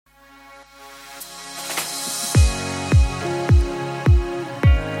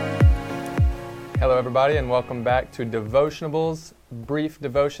everybody, and welcome back to Devotionables, brief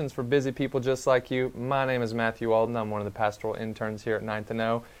devotions for busy people just like you. My name is Matthew Alden. I'm one of the pastoral interns here at 9th and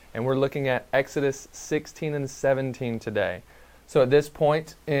O, and we're looking at Exodus 16 and 17 today. So at this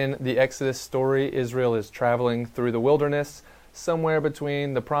point in the Exodus story, Israel is traveling through the wilderness, somewhere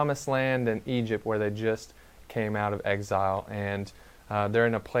between the Promised Land and Egypt, where they just came out of exile, and they're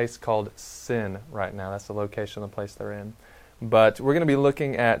in a place called Sin right now. That's the location of the place they're in. But we're going to be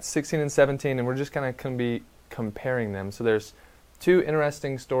looking at 16 and 17, and we're just kind of going to be comparing them. So there's two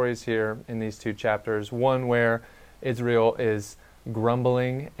interesting stories here in these two chapters. One where Israel is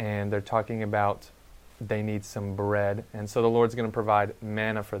grumbling, and they're talking about they need some bread, and so the Lord's going to provide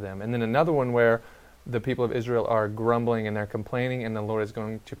manna for them. And then another one where the people of Israel are grumbling and they're complaining, and the Lord is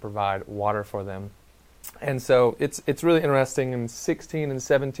going to provide water for them. And so it's really interesting. In 16 and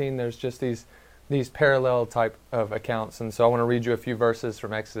 17, there's just these parallel type of accounts. And so I want to read you a few verses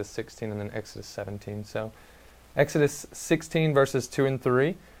from Exodus 16 and then Exodus 17. So Exodus 16 verses 2 and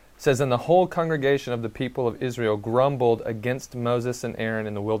 3 says, "And the whole congregation of the people of Israel grumbled against Moses and Aaron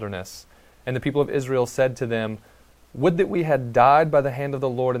in the wilderness. And the people of Israel said to them, Would that we had died by the hand of the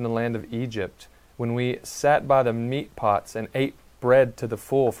Lord in the land of Egypt, when we sat by the meat pots and ate bread to the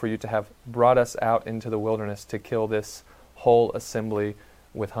full, for you to have brought us out into the wilderness to kill this whole assembly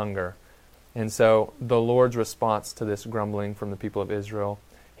with hunger." And so the Lord's response to this grumbling from the people of Israel,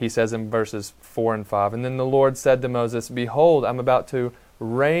 he says in verses 4 and 5, "And then the Lord said to Moses, Behold, I'm about to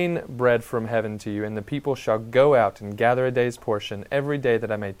rain bread from heaven to you, and the people shall go out and gather a day's portion every day, that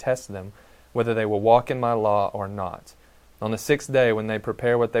I may test them, whether they will walk in my law or not. On the sixth day, when they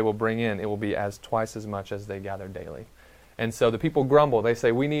prepare what they will bring in, it will be as twice as much as they gather daily." And so the people grumble. They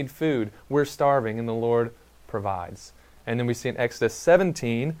say, "We need food. We're starving," and the Lord provides. And then we see in Exodus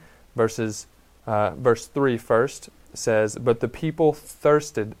 17, verse 3 first, says, "But the people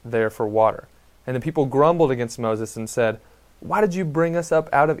thirsted there for water. And the people grumbled against Moses and said, Why did you bring us up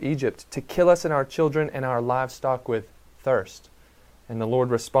out of Egypt to kill us and our children and our livestock with thirst?" And the Lord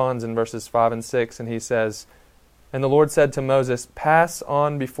responds in verses 5 and 6, and he says, "And the Lord said to Moses, Pass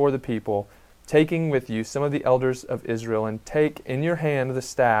on before the people, taking with you some of the elders of Israel, and take in your hand the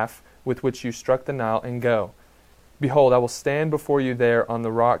staff with which you struck the Nile, and go. Behold, I will stand before you there on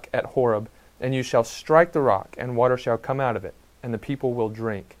the rock at Horeb, and you shall strike the rock, and water shall come out of it, and the people will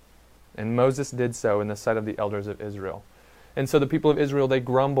drink." And Moses did so in the sight of the elders of Israel. And so the people of Israel, they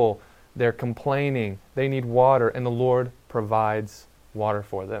grumble, they're complaining, they need water, and the Lord provides water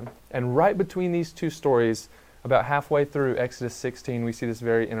for them. And right between these two stories, about halfway through Exodus 16, we see this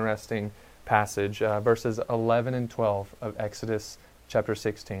very interesting passage, verses 11 and 12 of Exodus chapter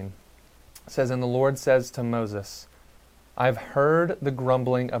 16. It says, "And the Lord says to Moses, I've heard the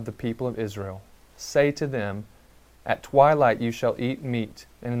grumbling of the people of Israel. Say to them, At twilight you shall eat meat,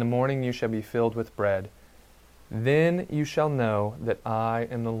 and in the morning you shall be filled with bread. Then you shall know that I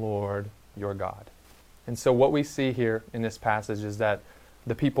am the Lord your God." And so what we see here in this passage is that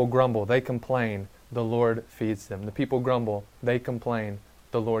the people grumble, they complain, the Lord feeds them. The people grumble, they complain,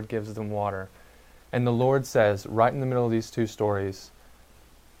 the Lord gives them water. And the Lord says, right in the middle of these two stories,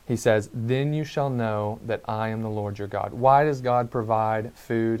 he says, "Then you shall know that I am the Lord your God." Why does God provide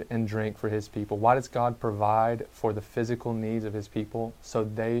food and drink for his people? Why does God provide for the physical needs of his people? So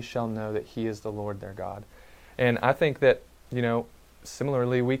they shall know that he is the Lord their God. And I think that,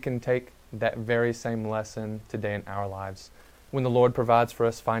 similarly, we can take that very same lesson today in our lives. When the Lord provides for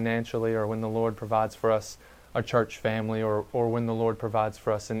us financially, or when the Lord provides for us a church family, or when the Lord provides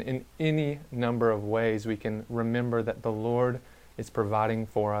for us in any number of ways, we can remember that the Lord is providing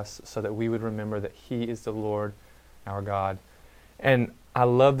for us, so that we would remember that he is the Lord our God. And I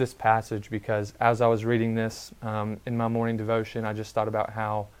love this passage because as I was reading this in my morning devotion, I just thought about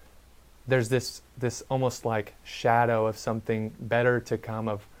how there's this almost like shadow of something better to come,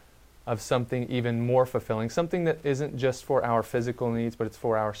 of something even more fulfilling, something that isn't just for our physical needs, but it's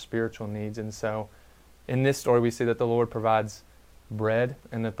for our spiritual needs. And so in this story, we see that the Lord provides bread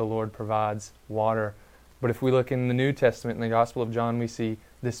and that the Lord provides water. But if we look in the New Testament, in the Gospel of John, we see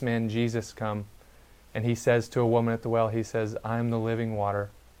this man Jesus come, and he says to a woman at the well, he says, "I am the living water.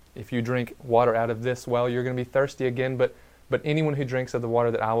 If you drink water out of this well, you're going to be thirsty again, but anyone who drinks of the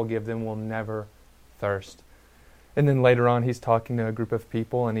water that I will give them will never thirst." And then later on, he's talking to a group of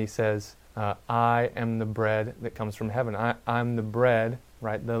people, and he says, "I am the bread that comes from heaven." I'm the bread,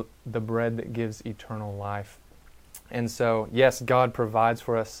 right? The bread that gives eternal life. And so, yes, God provides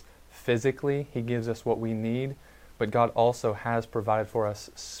for us physically. He gives us what we need, but God also has provided for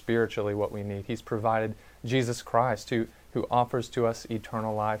us spiritually what we need. He's provided Jesus Christ, who offers to us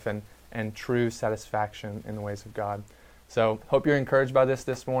eternal life and true satisfaction in the ways of God. So, hope you're encouraged by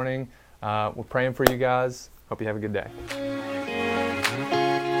this morning. We're praying for you guys. Hope you have a good day.